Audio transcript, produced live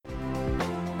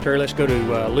Terry, let's go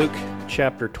to Luke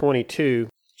chapter 22,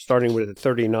 starting with the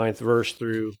 39th verse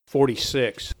through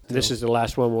 46. This is the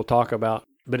last one we'll talk about,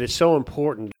 but it's so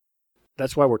important.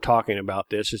 That's why we're talking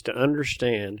about this, is to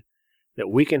understand that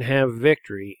we can have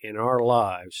victory in our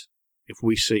lives if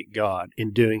we seek God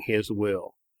in doing His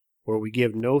will, where we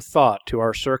give no thought to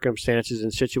our circumstances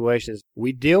and situations.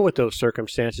 We deal with those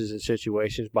circumstances and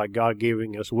situations by God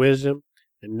giving us wisdom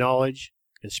and knowledge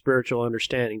and spiritual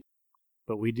understanding,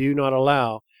 but we do not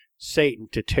allow Satan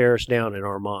to tear us down in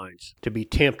our minds, to be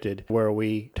tempted where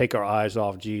we take our eyes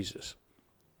off Jesus.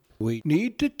 We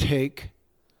need to take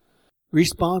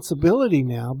responsibility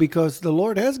now because the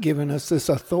Lord has given us this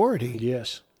authority.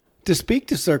 Yes. To speak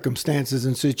to circumstances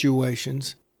and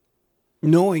situations,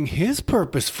 knowing His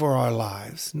purpose for our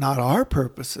lives, not our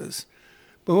purposes.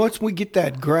 But once we get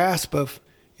that grasp of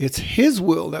it's His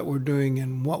will that we're doing,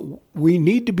 and what we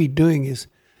need to be doing is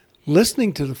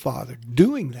listening to the Father,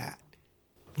 doing that,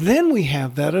 then we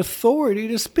have that authority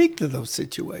to speak to those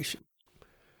situations.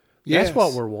 That's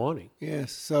what we're wanting.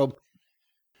 Yes. So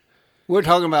we're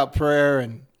talking about prayer,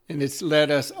 and it's led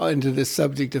us into this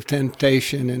subject of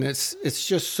temptation, and it's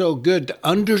just so good to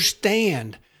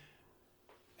understand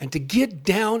and to get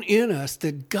down in us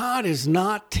that God is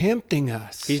not tempting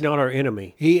us. He's not our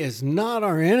enemy. He is not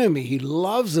our enemy. He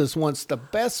loves us, wants the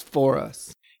best for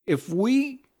us. If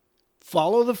we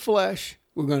follow the flesh,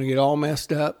 we're going to get all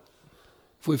messed up.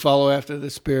 If we follow after the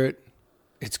Spirit,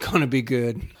 it's going to be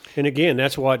good. And again,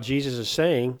 that's what Jesus is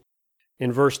saying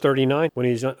in verse 39 when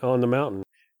he's on the mountain.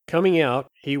 Coming out,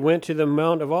 he went to the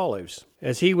Mount of Olives,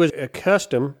 as he was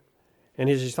accustomed, and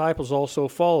his disciples also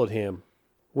followed him.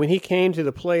 When he came to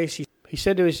the place, he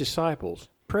said to his disciples,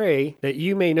 "Pray that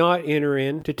you may not enter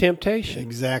into temptation."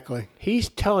 Exactly. He's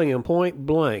telling them point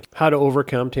blank how to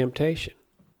overcome temptation.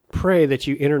 Pray that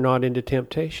you enter not into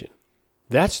temptation.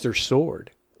 That's their sword.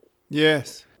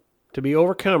 Yes. To be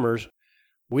overcomers,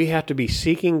 we have to be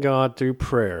seeking God through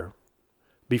prayer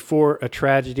before a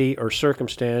tragedy or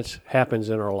circumstance happens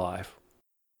in our life.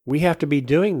 We have to be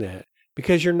doing that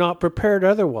because you're not prepared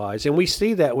otherwise. And we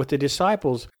see that with the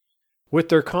disciples, with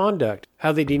their conduct,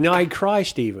 how they denied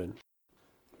Christ even,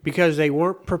 because they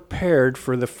weren't prepared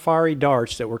for the fiery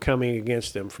darts that were coming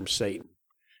against them from Satan.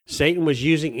 Satan was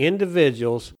using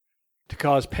individuals to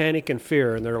cause panic and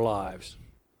fear in their lives.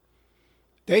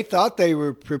 They thought they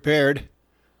were prepared,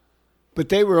 but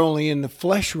they were only in the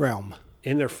flesh realm.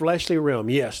 In their fleshly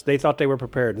realm, yes, they thought they were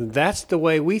prepared. And that's the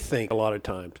way we think a lot of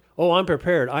times. Oh, I'm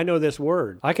prepared. I know this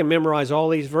word. I can memorize all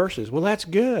these verses. Well, that's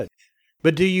good.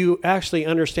 But do you actually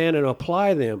understand and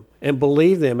apply them and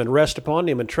believe them and rest upon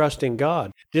them and trust in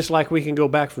God? Just like we can go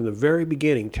back from the very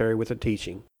beginning, Terry, with the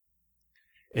teaching.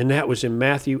 And that was in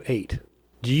Matthew 8.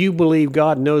 Do you believe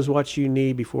God knows what you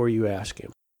need before you ask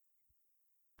Him?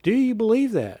 Do you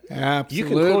believe that? Absolutely.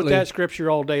 You can quote that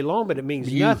scripture all day long, but it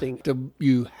means nothing.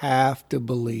 You have to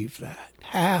believe that.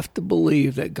 Have to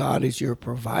believe that God is your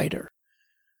provider.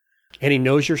 And He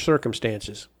knows your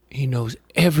circumstances. He knows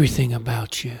everything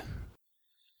about you.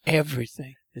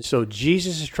 Everything. And so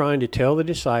Jesus is trying to tell the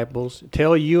disciples,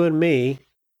 tell you and me,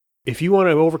 if you want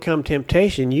to overcome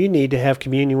temptation, you need to have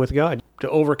communion with God to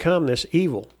overcome this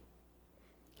evil.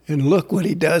 And look what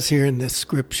He does here in this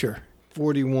scripture.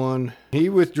 41, he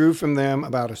withdrew from them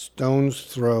about a stone's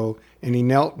throw, and he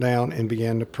knelt down and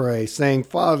began to pray, saying,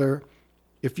 "Father,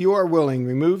 if you are willing,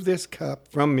 remove this cup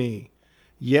from me.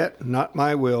 Yet not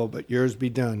my will, but yours be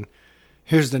done."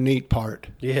 Here's the neat part.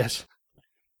 Yes.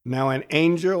 Now an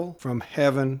angel from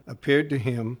heaven appeared to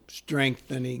him,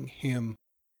 strengthening him.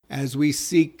 As we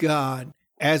seek God,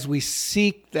 as we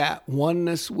seek that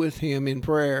oneness with Him in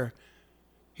prayer,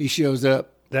 He shows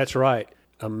up. That's right.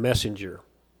 A messenger.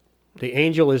 The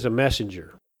angel is a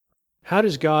messenger. How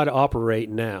does God operate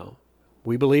now?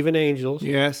 We believe in angels.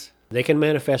 Yes. They can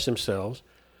manifest themselves.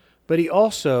 But He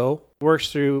also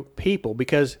works through people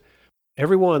because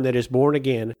everyone that is born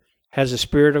again has the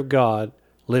Spirit of God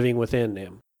living within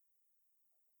them.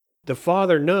 The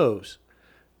Father knows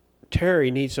Terry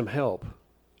needs some help.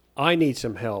 I need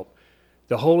some help.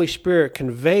 The Holy Spirit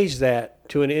conveys that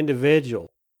to an individual.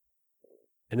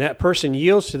 And that person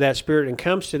yields to that Spirit and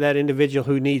comes to that individual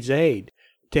who needs aid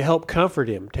to help comfort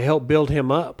him, to help build him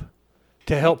up,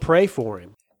 to help pray for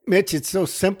him. Mitch, it's so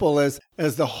simple as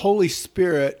the Holy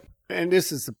Spirit, and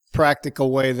this is a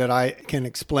practical way that I can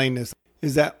explain this,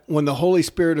 is that when the Holy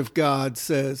Spirit of God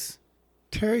says,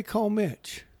 "Terry, call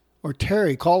Mitch," or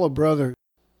 "Terry, call a brother."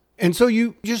 And so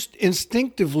you just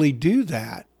instinctively do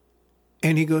that.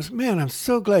 And he goes, "Man, I'm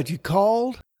so glad you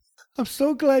called. I'm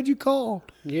so glad you called."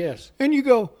 Yes. And you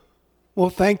go, "Well,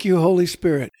 thank you, Holy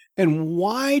Spirit." And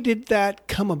why did that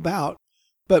come about?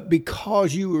 but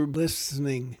because you were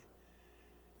listening,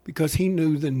 because he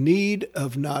knew the need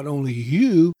of not only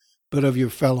you, but of your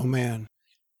fellow man.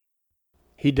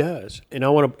 He does. And I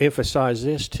want to emphasize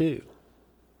this too.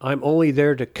 I'm only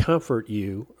there to comfort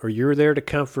you, or you're there to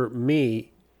comfort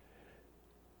me.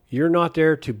 You're not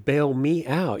there to bail me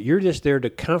out. You're just there to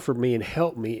comfort me and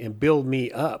help me and build me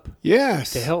up.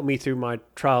 Yes. To help me through my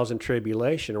trials and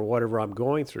tribulation or whatever I'm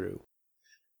going through.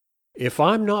 If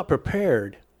I'm not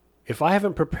prepared, if I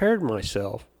haven't prepared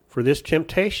myself for this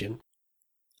temptation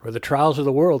or the trials of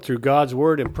the world through God's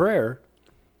word and prayer,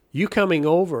 you coming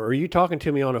over or you talking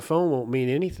to me on a phone won't mean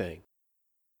anything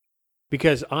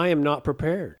because I am not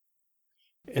prepared.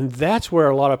 And that's where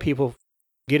a lot of people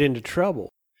get into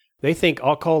trouble. They think,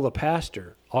 I'll call the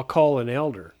pastor, I'll call an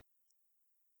elder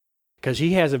because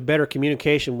he has a better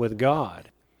communication with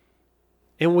God.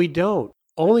 And we don't.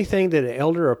 Only thing that an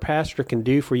elder or pastor can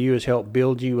do for you is help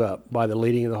build you up by the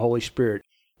leading of the Holy Spirit.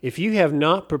 If you have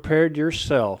not prepared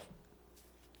yourself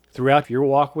throughout your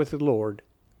walk with the Lord,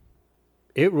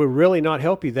 it will really not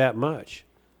help you that much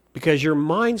because your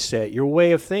mindset, your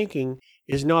way of thinking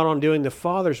is not on doing the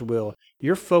Father's will.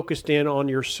 You're focused in on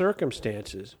your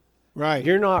circumstances. Right.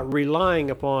 You're not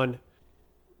relying upon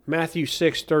Matthew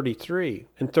 6:33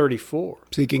 and 34.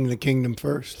 Seeking the kingdom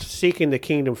first. Seeking the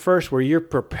kingdom first, where you're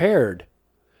prepared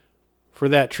for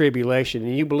that tribulation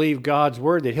and you believe God's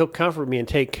word that he'll comfort me and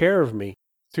take care of me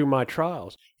through my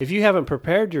trials. If you haven't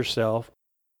prepared yourself,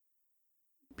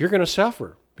 you're going to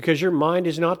suffer because your mind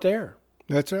is not there.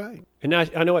 That's right. And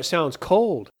I know it sounds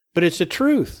cold, but it's the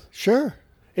truth. Sure.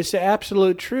 It's the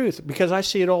absolute truth because I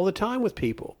see it all the time with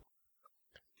people.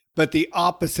 But the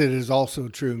opposite is also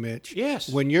true, Mitch. Yes.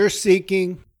 When you're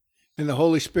seeking and the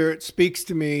Holy Spirit speaks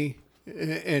to me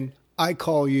and I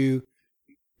call you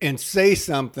and say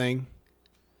something,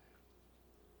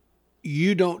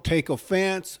 you don't take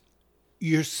offense.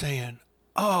 You're saying,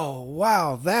 oh,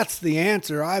 wow, that's the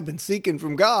answer I've been seeking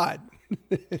from God.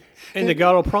 And the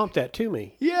God will prompt that to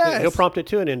me. Yes. He'll prompt it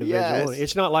to an individual. Yes.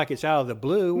 It's not like it's out of the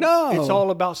blue. No. It's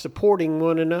all about supporting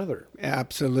one another.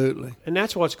 Absolutely. And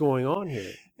that's what's going on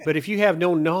here. But if you have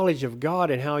no knowledge of God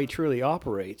and how he truly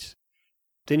operates,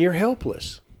 then you're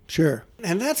helpless. Sure.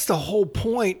 And that's the whole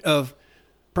point of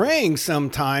praying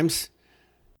sometimes.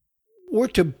 We're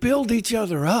to build each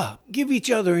other up, give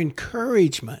each other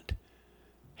encouragement,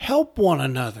 help one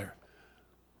another.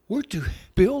 We're to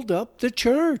build up the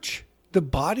church, the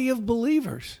body of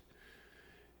believers.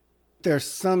 There's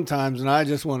sometimes when I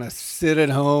just want to sit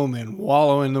at home and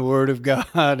wallow in the Word of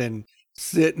God and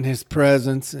sit in His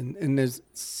presence, and it's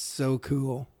so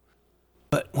cool.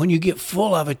 But when you get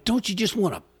full of it, don't you just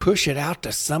want to push it out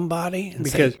to somebody? And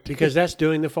because that's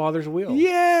doing the Father's will.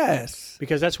 Yes.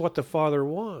 Because that's what the Father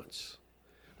wants.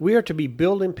 We are to be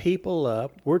building people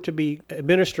up. We're to be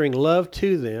administering love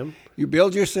to them. You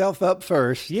build yourself up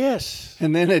first. Yes.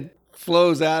 And then it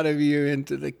flows out of you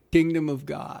into the kingdom of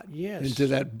God. Yes. Into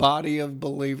that body of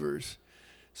believers.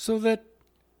 So that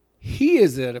He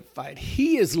is edified.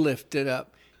 He is lifted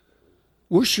up.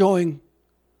 We're showing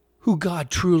who God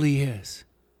truly is.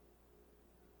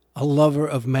 A lover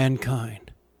of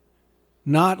mankind.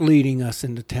 Not leading us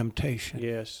into temptation.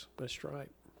 Yes, that's right.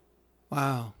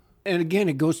 Wow. And again,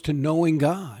 it goes to knowing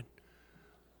God.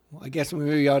 Well, I guess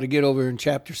we ought to get over in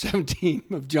chapter 17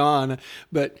 of John,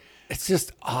 but it's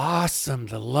just awesome,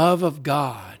 the love of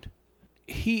God.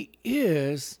 He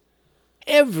is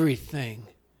everything.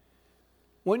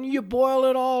 When you boil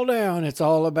it all down, it's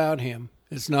all about Him.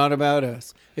 It's not about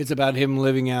us. It's about Him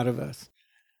living out of us.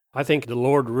 I think the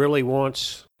Lord really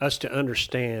wants us to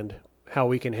understand how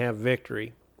we can have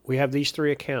victory. We have these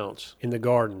three accounts in the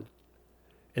garden,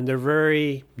 and they're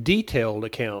very detailed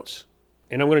accounts.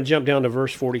 And I'm going to jump down to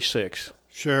verse 46.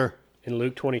 Sure. In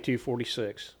Luke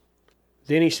 22:46.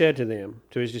 Then he said to them,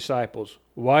 to his disciples,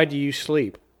 "Why do you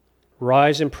sleep?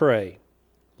 Rise and pray,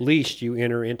 lest you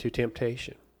enter into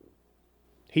temptation."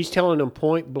 He's telling them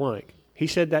point blank. He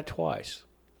said that twice.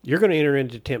 You're going to enter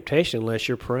into temptation unless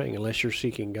you're praying, unless you're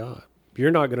seeking God.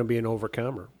 You're not going to be an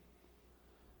overcomer.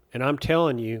 And I'm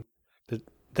telling you that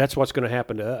that's what's going to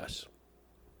happen to us.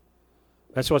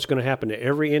 That's what's going to happen to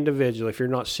every individual. If you're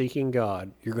not seeking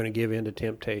God, you're going to give in to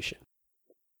temptation.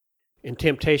 And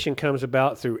temptation comes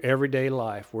about through everyday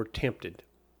life. We're tempted.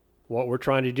 What we're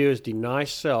trying to do is deny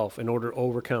self in order to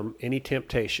overcome any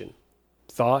temptation.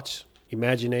 Thoughts,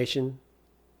 imagination,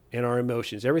 and our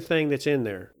emotions. Everything that's in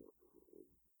there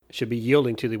should be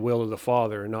yielding to the will of the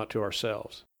Father and not to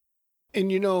ourselves. And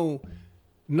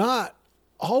not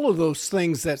all of those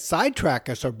things that sidetrack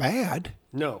us are bad.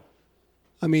 No.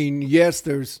 I mean, yes,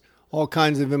 there's all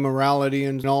kinds of immorality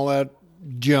and all that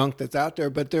junk that's out there,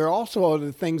 but there also are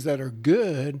the things that are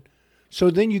good. So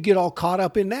then you get all caught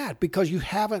up in that because you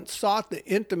haven't sought the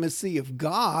intimacy of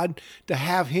God to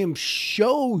have him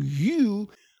show you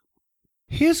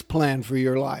his plan for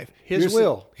your life. His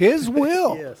will. His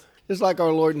will. Yes. Just like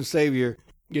our Lord and Savior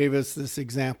gave us this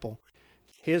example.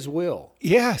 His will.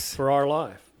 Yes. For our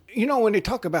life. You know, when they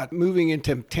talk about moving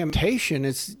into temptation,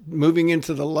 it's moving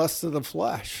into the lusts of the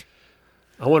flesh.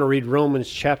 I want to read Romans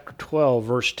chapter 12,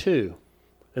 verse 2.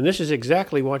 And this is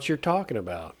exactly what you're talking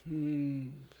about.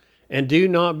 And do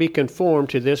not be conformed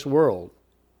to this world.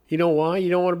 You know why you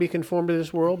don't want to be conformed to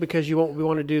this world? Because you won't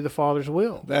want to do the Father's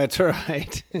will. That's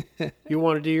right. You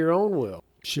want to do your own will.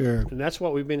 Sure. And that's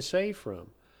what we've been saved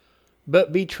from.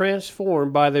 But be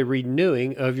transformed by the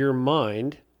renewing of your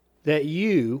mind, that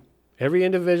you, every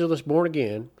individual that's born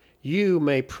again, you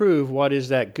may prove what is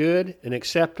that good and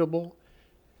acceptable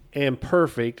and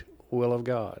perfect will of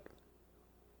God.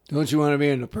 Don't you want to be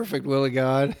in the perfect will of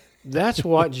God? That's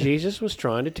what Jesus was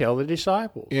trying to tell the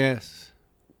disciples. Yes.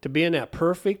 To be in that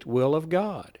perfect will of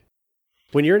God.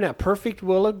 When you're in that perfect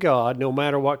will of God, no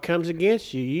matter what comes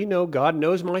against you, you know God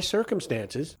knows my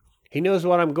circumstances. He knows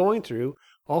what I'm going through.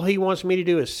 All he wants me to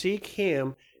do is seek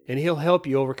him, and he'll help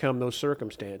you overcome those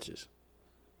circumstances.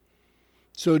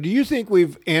 So do you think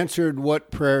we've answered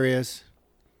what prayer is?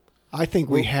 I think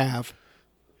we have.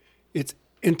 It's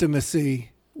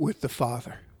intimacy with the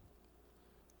Father.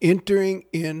 Entering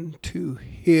into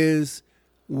his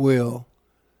will.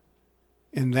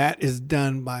 And that is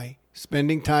done by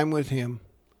spending time with him,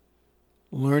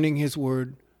 learning his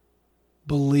word,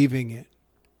 believing it,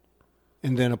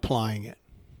 and then applying it.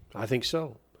 I think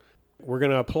so. We're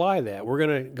going to apply that. We're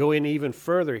going to go in even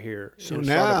further here So and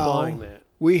start now applying that.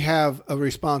 we have a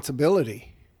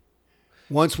responsibility.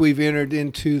 Once we've entered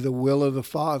into the will of the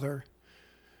Father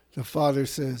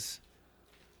says,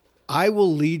 I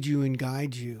will lead you and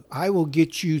guide you. I will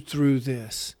get you through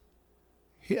this.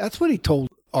 That's what he told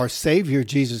our Savior,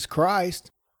 Jesus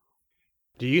Christ.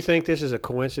 Do you think this is a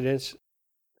coincidence?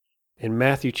 In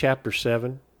Matthew chapter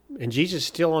 7, and Jesus is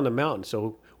still on the mountain,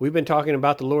 so we've been talking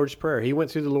about the Lord's Prayer. He went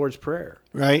through the Lord's Prayer.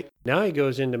 Right. Now he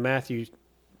goes into Matthew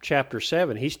chapter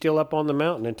 7. He's still up on the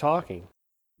mountain and talking.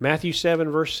 Matthew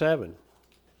 7, verse 7.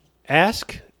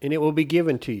 Ask, and it will be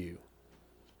given to you.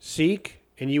 Seek,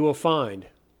 and you will find.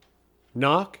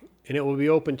 Knock, and it will be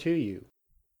open to you.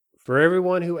 For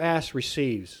everyone who asks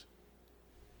receives.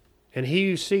 And he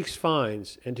who seeks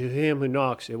finds, and to him who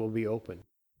knocks it will be open.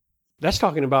 That's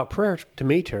talking about prayer to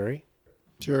me, Terry.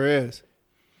 Sure is.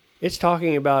 It's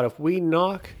talking about if we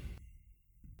knock,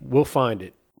 we'll find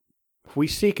it. If we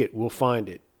seek it, we'll find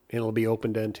it, and it'll be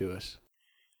opened unto us.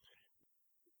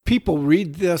 People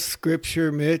read this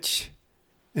scripture, Mitch,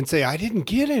 and say, I didn't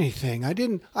get anything.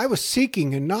 I was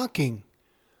seeking and knocking.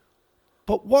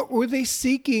 But what were they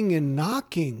seeking and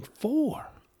knocking for?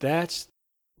 That's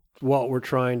what we're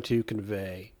trying to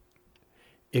convey.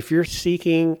 If you're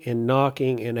seeking and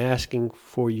knocking and asking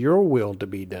for your will to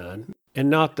be done and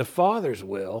not the Father's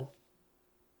will,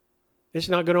 it's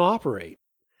not going to operate.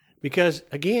 Because,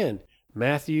 again,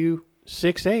 Matthew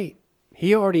 6:8,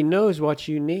 he already knows what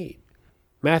you need.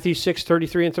 Matthew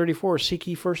 6:33 and 34, seek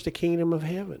ye first the kingdom of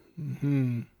heaven.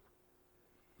 Mm-hmm.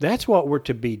 That's what we're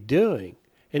to be doing.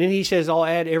 And then he says, I'll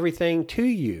add everything to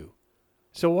you.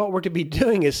 So what we're to be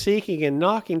doing is seeking and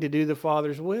knocking to do the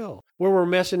Father's will. Where we're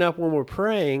messing up when we're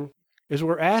praying is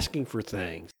we're asking for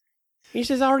things. He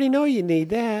says, I already know you need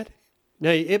that. Now,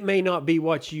 it may not be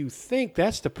what you think.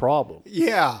 That's the problem.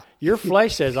 Yeah. Your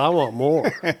flesh says, I want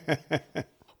more.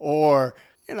 Or,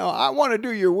 I want to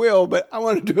do your will, but I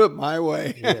want to do it my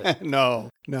way. Yes. No,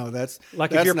 that's Like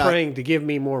that's if you're not, praying to give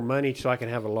me more money so I can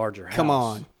have a larger house. Come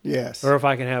on. Yes. Or if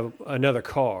I can have another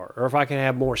car. Or if I can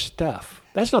have more stuff.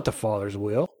 That's not the Father's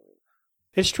will.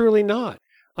 It's truly not.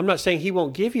 I'm not saying he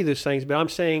won't give you those things, but I'm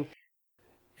saying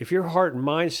if your heart and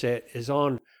mindset is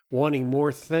on wanting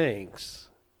more things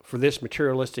for this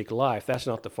materialistic life, that's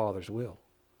not the Father's will.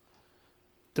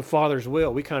 The Father's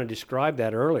will, we kind of described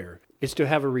that earlier, is to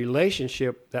have a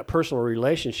relationship, that personal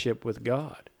relationship with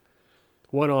God,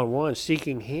 one-on-one,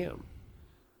 seeking him.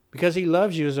 Because he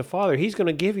loves you as a father. He's going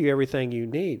to give you everything you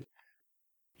need.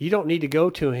 You don't need to go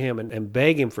to him and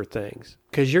beg him for things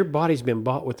because your body's been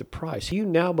bought with a price. You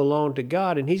now belong to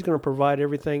God, and he's going to provide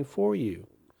everything for you.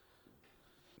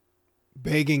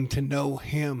 Begging to know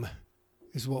him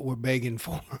is what we're begging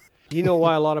for. Do you know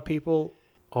why a lot of people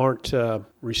aren't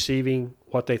receiving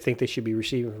what they think they should be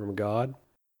receiving from God?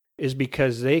 Is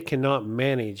because they cannot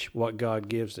manage what God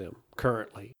gives them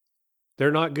currently.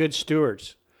 They're not good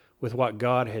stewards with what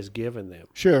God has given them.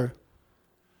 Sure.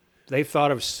 They've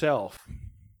thought of self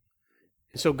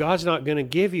So God's not going to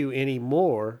give you any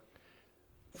more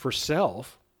for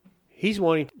self. He's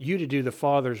wanting you to do the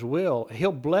Father's will.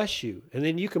 He'll bless you, and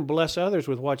then you can bless others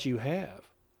with what you have.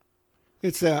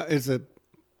 It's a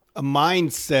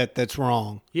mindset that's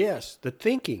wrong. Yes, the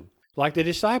thinking, like the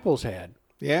disciples had.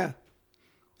 Yeah.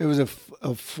 It was a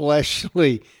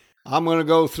fleshly, I'm going to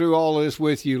go through all this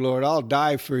with you, Lord. I'll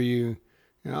die for you.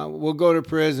 We'll go to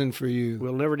prison for you.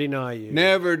 We'll never deny you.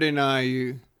 Never deny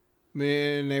you.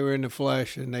 Man, they were in the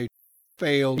flesh and they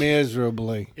failed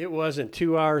miserably. It wasn't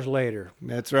 2 hours later.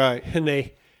 That's right. And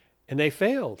they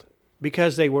failed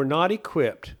because they were not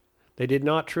equipped. They did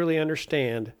not truly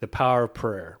understand the power of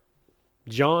prayer.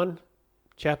 John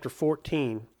chapter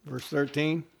 14. Verse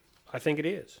 13. I think it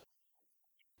is.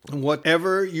 And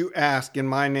whatever you ask in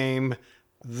my name,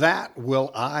 that will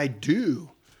I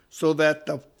do, so that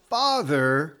the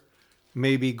Father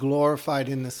may be glorified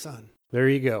in the Son. There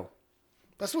you go.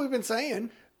 That's what we've been saying.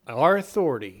 Our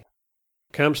authority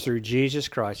comes through Jesus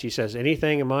Christ. He says,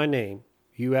 anything in my name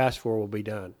you ask for will be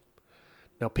done.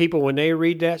 Now, people, when they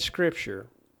read that scripture,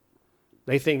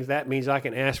 they think that means I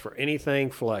can ask for anything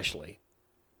fleshly,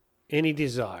 any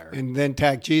desire. And then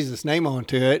tack Jesus' name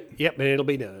onto it. Yep, and it'll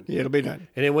be done. It'll be done.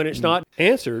 And then when it's not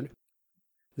answered,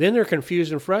 then they're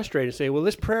confused and frustrated and say, well,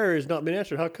 this prayer has not been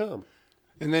answered. How come?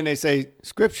 And then they say,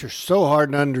 Scripture's so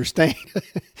hard to understand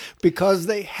because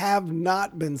they have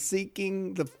not been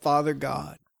seeking the Father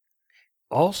God.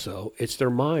 Also, it's their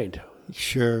mind.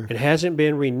 Sure. It hasn't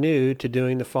been renewed to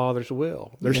doing the Father's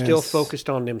will. They're still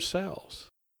focused on themselves.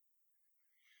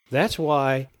 That's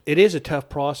why it is a tough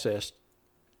process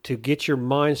to get your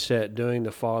mindset doing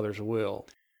the Father's will.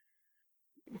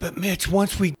 But Mitch,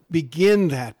 once we begin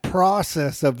that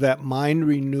process of that mind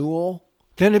renewal,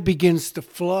 then it begins to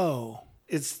flow.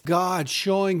 It's God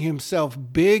showing himself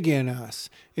big in us.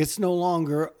 It's no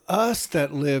longer us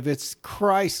that live. It's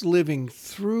Christ living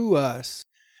through us.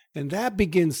 And that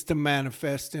begins to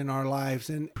manifest in our lives.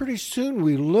 And pretty soon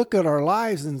we look at our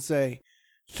lives and say,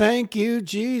 thank you,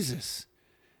 Jesus,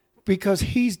 because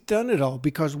he's done it all,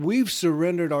 because we've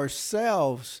surrendered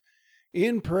ourselves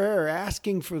in prayer,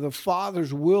 asking for the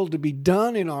Father's will to be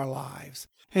done in our lives.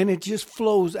 And it just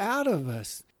flows out of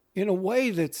us in a way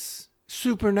that's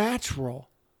supernatural,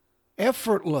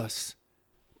 effortless,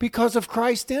 because of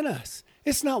Christ in us.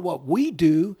 It's not what we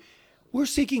do. We're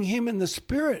seeking him in the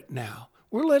Spirit now.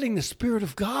 We're letting the Spirit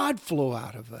of God flow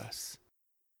out of us.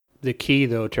 The key,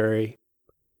 though, Terry,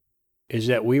 is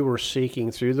that we were seeking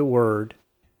through the Word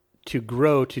to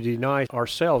grow, to deny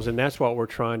ourselves, and that's what we're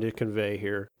trying to convey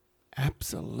here.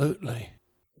 Absolutely.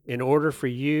 In order for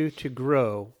you to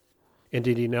grow and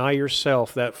to deny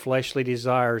yourself that fleshly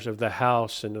desires of the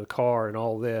house and the car and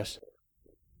all this,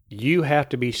 you have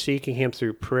to be seeking him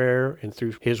through prayer and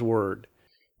through his Word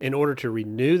in order to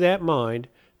renew that mind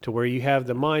to where you have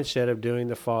the mindset of doing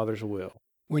the Father's will.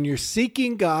 When you're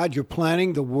seeking God, you're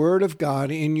planting the Word of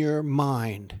God in your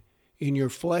mind, in your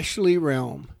fleshly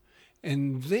realm.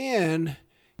 And then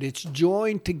it's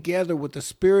joined together with the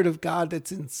Spirit of God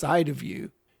that's inside of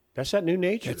you. That's that new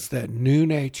nature. It's that new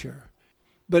nature.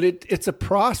 But it's a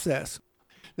process.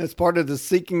 That's part of the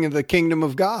seeking of the kingdom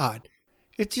of God.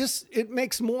 It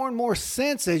makes more and more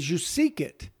sense as you seek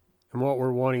it. And what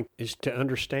we're wanting is to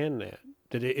understand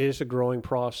that it is a growing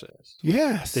process.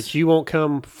 Yes. That you won't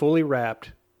come fully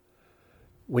wrapped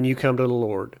when you come to the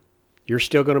Lord. You're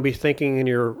still going to be thinking in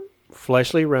your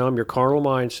fleshly realm, your carnal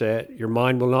mindset. Your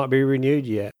mind will not be renewed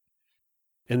yet.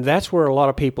 And that's where a lot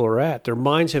of people are at. Their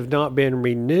minds have not been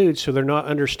renewed, so they're not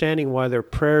understanding why their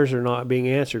prayers are not being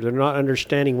answered. They're not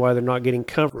understanding why they're not getting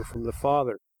comfort from the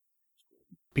Father,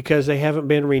 because they haven't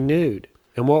been renewed.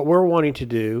 And what we're wanting to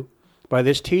do by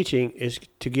this teaching is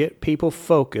to get people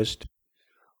focused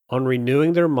on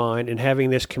renewing their mind and having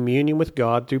this communion with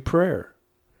God through prayer,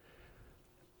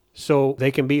 so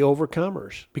they can be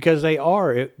overcomers, because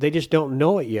they just don't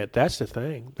know it yet. That's the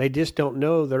thing. They just don't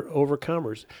know they're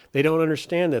overcomers. They don't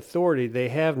understand the authority they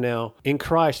have now in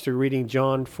Christ through reading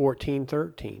John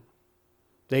 14:13.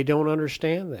 They don't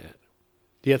understand that.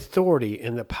 The authority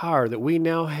and the power that we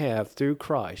now have through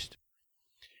Christ.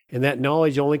 And that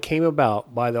knowledge only came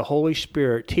about by the Holy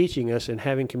Spirit teaching us and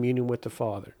having communion with the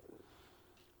Father.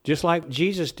 Just like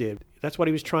Jesus did. That's what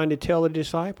he was trying to tell the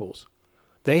disciples.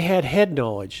 They had head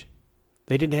knowledge.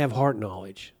 They didn't have heart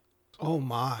knowledge. Oh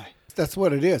my. That's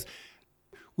what it is.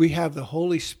 We have the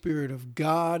Holy Spirit of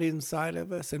God inside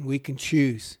of us, and we can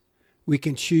choose. We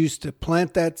can choose to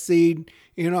plant that seed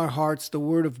in our hearts. The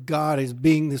Word of God is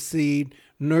being the seed.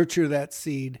 Nurture that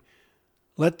seed.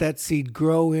 Let that seed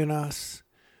grow in us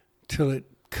till it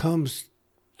comes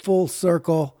full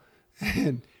circle.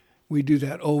 And we do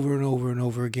that over and over and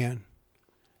over again.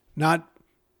 Not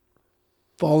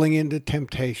falling into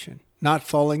temptation, not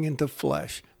falling into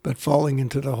flesh, but falling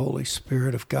into the Holy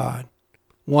Spirit of God,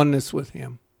 oneness with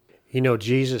him. You know,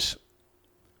 Jesus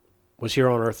was here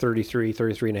on earth 33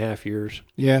 and a half years,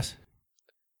 Yes.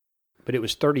 but it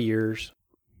was 30 years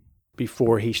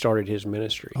before he started his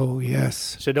ministry. Oh,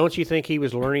 yes. So don't you think he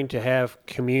was learning to have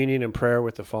communion and prayer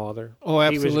with the Father? Oh,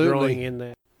 absolutely. He was growing in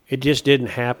that. It just didn't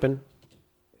happen.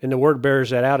 And the Word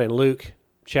bears that out in Luke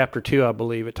chapter 2, I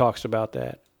believe. It talks about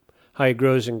that. How he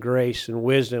grows in grace and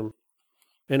wisdom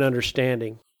and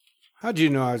understanding. How'd you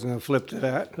know I was going to flip to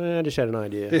that? I just had an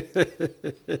idea.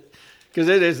 Because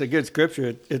it is a good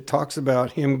scripture. It talks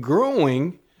about him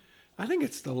growing. I think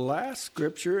it's the last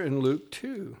scripture in Luke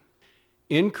 2.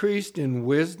 Increased in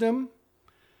wisdom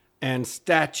and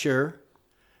stature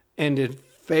and in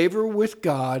favor with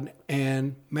God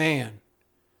and man.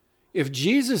 If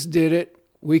Jesus did it,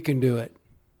 we can do it.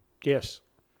 Yes.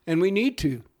 And we need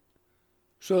to.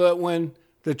 So that when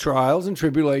the trials and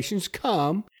tribulations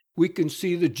come, we can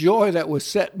see the joy that was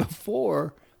set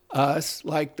before us,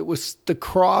 like the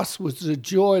cross was the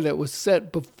joy that was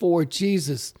set before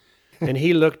Jesus. And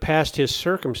he looked past his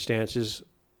circumstances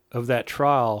of that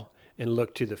trial and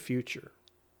looked to the future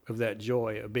of that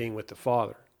joy of being with the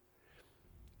Father.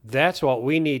 That's what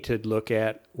we need to look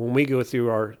at when we go through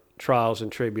our trials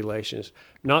and tribulations,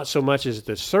 not so much as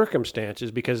the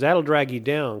circumstances, because that'll drag you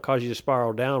down, cause you to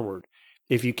spiral downward.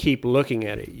 If you keep looking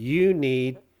at it, you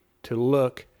need to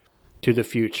look to the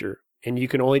future. And you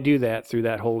can only do that through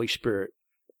that Holy Spirit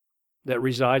that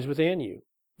resides within you.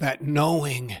 That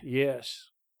knowing.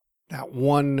 Yes. That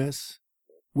oneness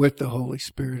with the Holy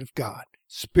Spirit of God.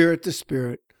 Spirit to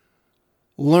spirit.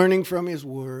 Learning from his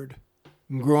word.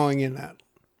 And growing in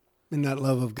that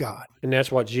love of God. And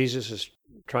that's what Jesus is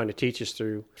trying to teach us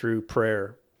through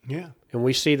prayer. Yeah. And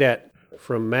we see that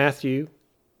from Matthew,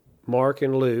 Mark,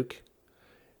 and Luke,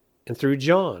 and through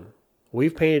John.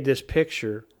 We've painted this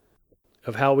picture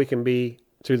of how we can be,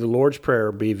 through the Lord's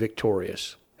Prayer, be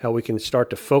victorious. How we can start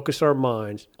to focus our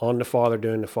minds on the Father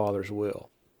doing the Father's will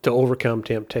to overcome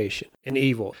temptation and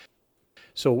evil.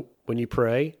 So when you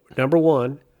pray, number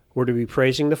one, we're to be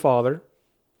praising the Father.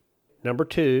 Number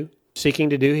two, seeking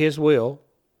to do his will.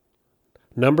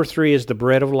 Number three is the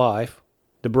bread of life,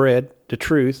 the bread, the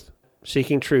truth,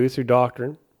 seeking truth through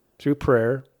doctrine, through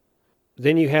prayer.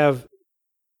 Then you have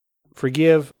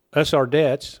forgive us our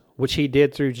debts, which he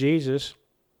did through Jesus.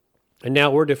 And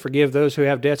now we're to forgive those who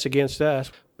have debts against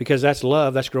us, because that's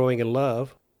love, that's growing in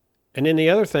love. And then the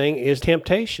other thing is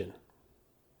temptation.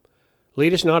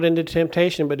 Lead us not into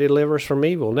temptation, but deliver us from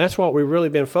evil. And that's what we've really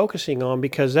been focusing on,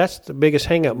 because that's the biggest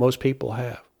hang-up most people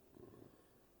have.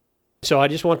 So I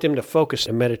just want them to focus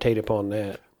and meditate upon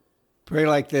that. Pray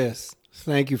like this.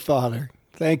 Thank you, Father.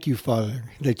 Thank you, Father,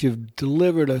 that you've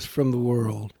delivered us from the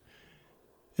world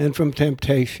and from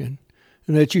temptation,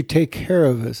 and that you take care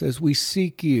of us as we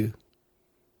seek you.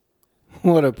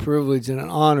 What a privilege and an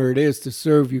honor it is to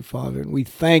serve you, Father, and we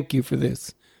thank you for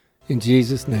this. In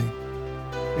Jesus' name,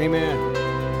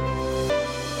 amen.